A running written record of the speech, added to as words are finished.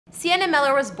Sienna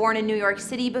Miller was born in New York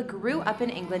City but grew up in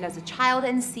England as a child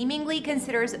and seemingly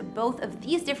considers both of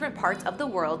these different parts of the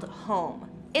world home.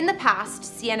 In the past,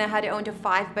 Sienna had owned a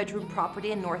 5-bedroom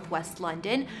property in northwest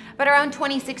London, but around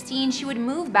 2016 she would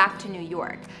move back to New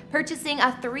York, purchasing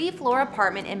a 3-floor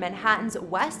apartment in Manhattan's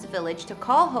West Village to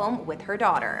call home with her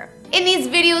daughter. In these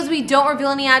videos, we don't reveal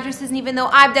any addresses, and even though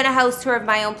I've done a house tour of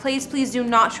my own place, please do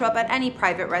not show up at any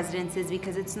private residences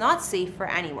because it's not safe for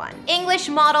anyone. English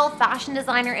model, fashion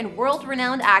designer, and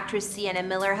world-renowned actress Sienna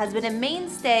Miller has been a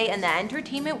mainstay in the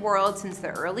entertainment world since the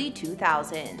early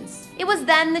 2000s. It was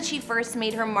then that she first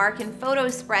made her mark in photo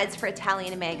spreads for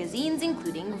Italian magazines,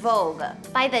 including Vogue.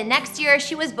 By the next year,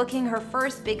 she was booking her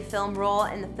first big film role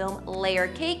in the film Layer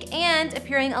Cake and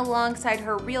appearing alongside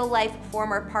her real-life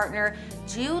former partner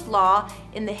Jude Law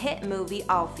in the hit movie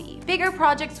Alfie. Bigger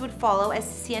projects would follow as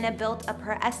Sienna built up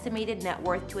her estimated net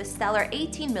worth to a stellar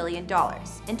 $18 million.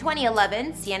 In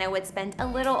 2011, Sienna would spend a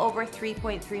little over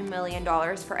 $3.3 million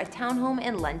for a townhome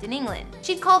in London, England.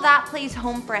 She'd call that place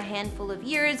home for a handful of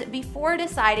years before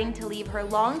deciding to leave her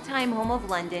longtime home of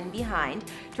London behind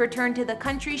to return to the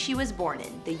country she was born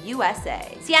in, the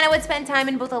USA. Sienna would spend time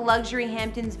in both a luxury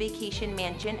Hamptons vacation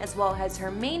mansion as well as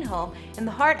her main home in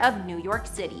the heart of New York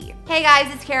City. Hey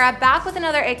guys, it's Kara back with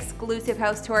another exclusive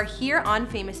house tour here on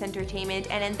Famous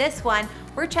Entertainment, and in this one,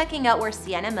 we're checking out where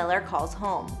Sienna Miller calls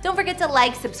home. Don't forget to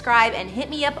like, subscribe, and hit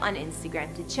me up on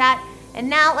Instagram to chat. And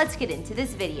now let's get into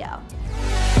this video.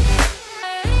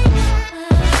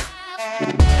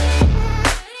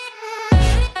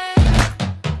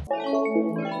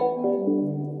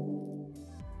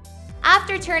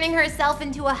 After turning herself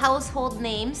into a household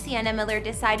name, Sienna Miller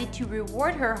decided to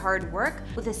reward her hard work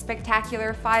with a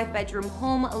spectacular 5-bedroom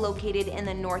home located in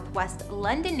the northwest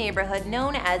London neighborhood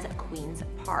known as Queen's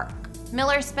Park.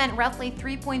 Miller spent roughly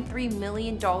 $3.3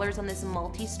 million on this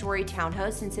multi-story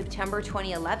townhouse in September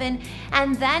 2011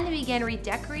 and then began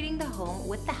redecorating the home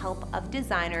with the help of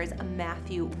designers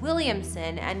Matthew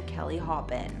Williamson and Kelly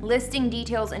Hoppen. Listing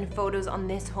details and photos on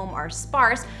this home are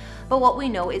sparse, but what we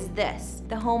know is this: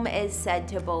 the home is said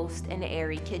to boast an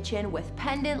airy kitchen with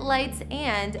pendant lights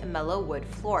and mellow wood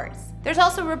floors. There's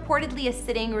also reportedly a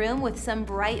sitting room with some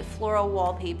bright floral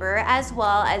wallpaper, as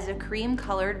well as a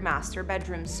cream-colored master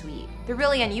bedroom suite. The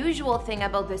really unusual thing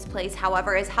about this place,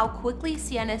 however, is how quickly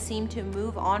Sienna seemed to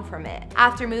move on from it.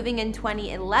 After moving in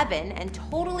 2011 and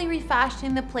totally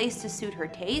refashioning the place to suit her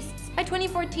tastes, by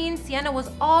 2014, Sienna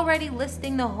was already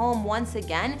listing the home once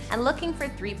again and looking for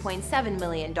 $3.7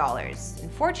 million.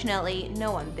 Unfortunately,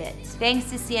 no one bid. Thanks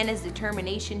to Sienna's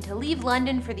determination to leave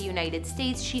London for the United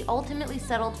States, she ultimately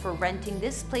settled for renting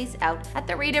this place out at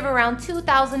the rate of around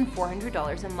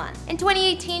 $2,400 a month. In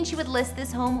 2018, she would list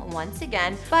this home once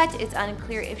again, but it's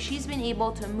unclear if she's been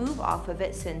able to move off of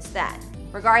it since then.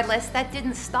 Regardless, that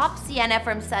didn't stop Sienna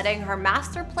from setting her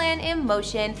master plan in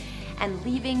motion and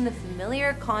leaving the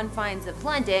familiar confines of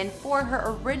London for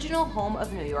her original home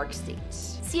of New York State.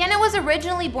 Sienna was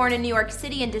originally born in New York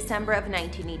City in December of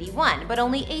 1981, but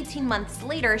only 18 months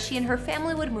later, she and her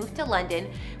family would move to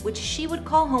London, which she would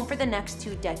call home for the next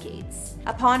 2 decades.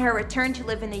 Upon her return to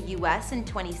live in the US in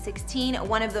 2016,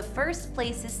 one of the first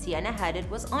places Sienna headed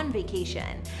was on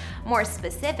vacation. More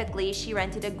specifically, she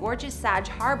rented a gorgeous Sag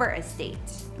Harbor estate.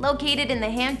 Located in the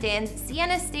Hamptons,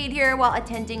 Sienna stayed here while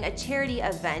attending a charity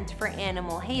event for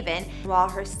Animal Haven. While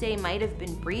her stay might have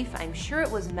been brief, I'm sure it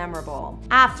was memorable.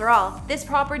 After all, this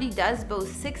property does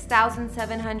boast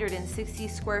 6,760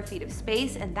 square feet of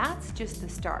space, and that's just the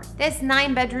start. This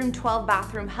 9-bedroom,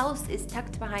 12-bathroom house is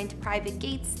tucked behind private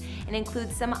gates and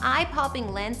includes some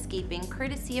eye-popping landscaping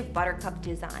courtesy of Buttercup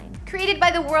Design. Created by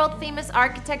the world-famous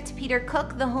architect Peter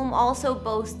Cook, the home also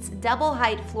boasts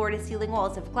double-height floor-to-ceiling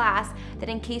walls of glass that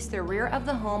encase the rear of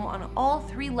the home on all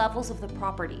 3 levels of the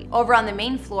property. Over on the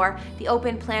main floor, the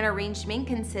open-plan arrangement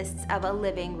consists of a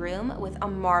living room with a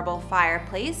marble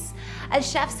fireplace, a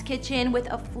chef's kitchen with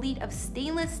a fleet of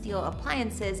stainless steel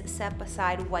appliances set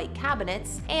beside white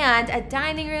cabinets, and a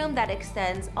dining room that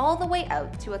extends all the way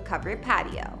out to a covered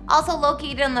patio. Also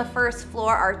located on the first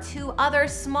floor are 2 other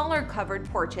smaller covered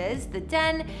porches, the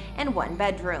den, and 1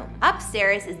 bedroom.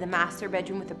 Upstairs is the master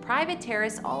bedroom with a private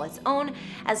terrace all its own,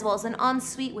 as well as an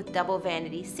ensuite with double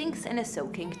vanity sinks and a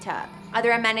soaking tub.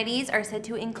 Other amenities are said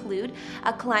to include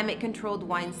a climate-controlled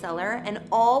wine cellar, an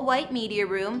all-white media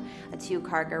room, a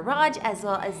 2-car garage, as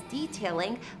well as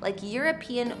detailing like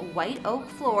European white oak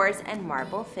floors and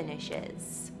marble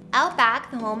finishes. Out back,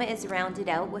 the home is rounded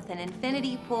out with an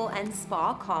infinity pool and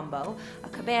spa combo, a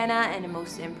cabana, and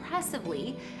most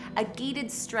impressively, a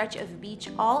gated stretch of beach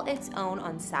all its own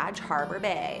on Sag Harbor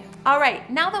Bay. Alright,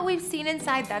 now that we've seen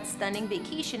inside that stunning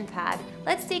vacation pad,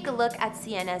 let's take a look at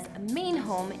Sienna's main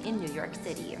home in New York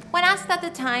City. When asked at the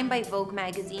time by Vogue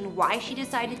magazine why she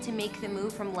decided to make the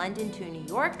move from London to New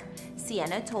York,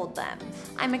 Sienna told them,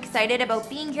 "I'm excited about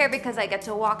being here because I get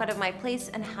to walk out of my place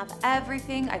and have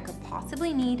everything I could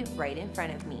possibly need right in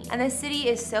front of me. And the city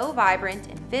is so vibrant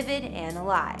and vivid and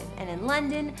alive. And in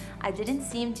London, I didn't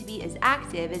seem to be as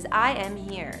active as I am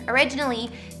here."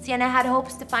 Originally, Sienna had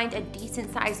hopes to find a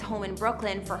decent-sized home in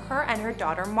Brooklyn for her and her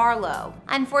daughter Marlo.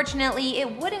 Unfortunately,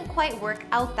 it wouldn't quite work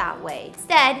out that way.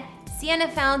 Instead, Sienna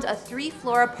found a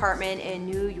 3-floor apartment in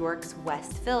New York's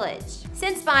West Village.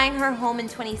 Since buying her home in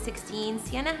 2016,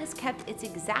 Sienna has kept its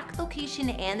exact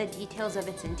location and the details of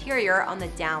its interior on the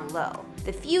down low.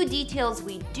 The few details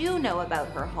we do know about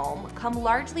her home come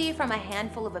largely from a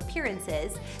handful of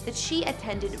appearances that she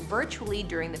attended virtually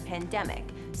during the pandemic,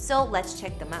 so let's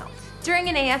check them out. During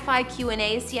an AFI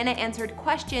Q&A, Sienna answered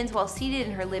questions while seated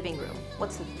in her living room.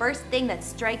 What's the first thing that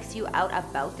strikes you out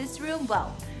about this room?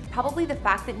 Well, probably the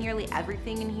fact that nearly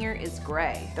everything in here is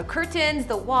gray. The curtains,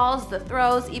 the walls, the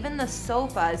throws, even the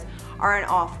sofas are an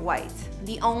off-white.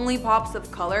 The only pops of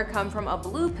color come from a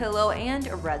blue pillow and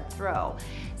a red throw.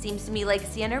 Seems to me like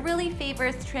Sienna really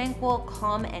favors tranquil,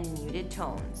 calm, and muted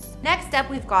tones. Next up,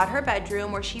 we've got her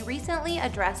bedroom, where she recently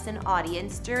addressed an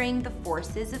audience during the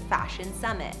Forces of Fashion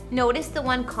Summit. Notice the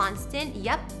one constant?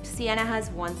 Yep, Sienna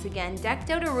has once again decked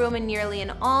out a room in nearly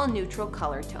an all-neutral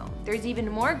color tone. There's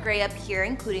even more gray up here,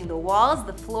 including the walls,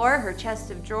 the floor, her chest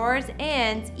of drawers,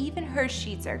 and even her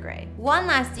sheets are gray. One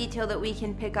last detail that we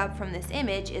can pick up from this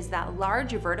image is that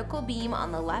large vertical beam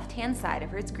on the left-hand side of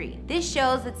her screen. This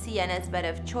shows that Sienna's bed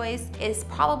of choice is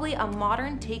probably a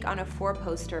modern take on a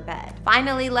 4-poster bed.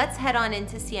 Finally, let's head on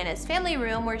into Sienna's family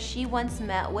room, where she once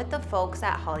met with the folks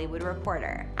at Hollywood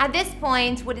Reporter. At this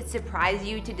point, would it surprise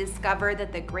you to discover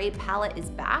that the gray palette is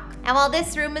back? And while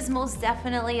this room is most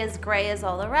definitely as gray as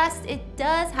all the rest, it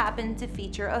does happen to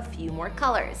feature a few more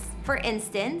colors. For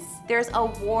instance, there's a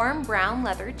warm brown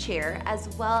leather chair, as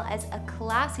well as a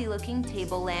classy looking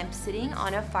table lamp sitting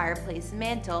on a fireplace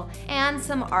mantle and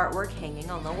some artwork hanging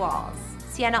on the walls.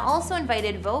 Sienna also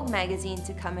invited Vogue magazine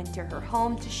to come into her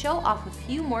home to show off a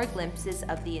few more glimpses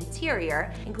of the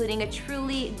interior, including a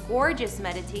truly gorgeous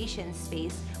meditation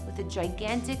space with a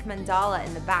gigantic mandala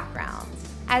in the background.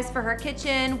 As for her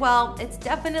kitchen, well, it's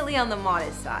definitely on the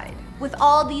modest side. With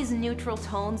all these neutral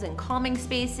tones and calming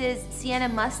spaces, Sienna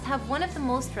must have one of the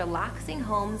most relaxing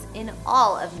homes in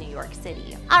all of New York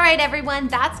City. Alright everyone,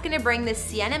 that's gonna bring this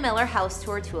Sienna Miller house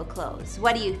tour to a close.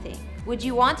 What do you think? Would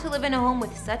you want to live in a home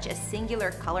with such a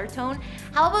singular color tone?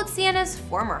 How about Sienna's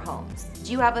former homes?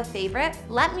 Do you have a favorite?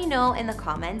 Let me know in the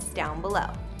comments down below.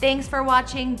 Thanks for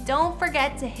watching. Don't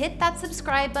forget to hit that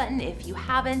subscribe button if you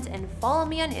haven't, and follow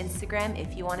me on Instagram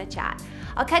if you want to chat.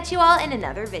 I'll catch you all in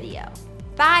another video.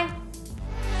 Bye!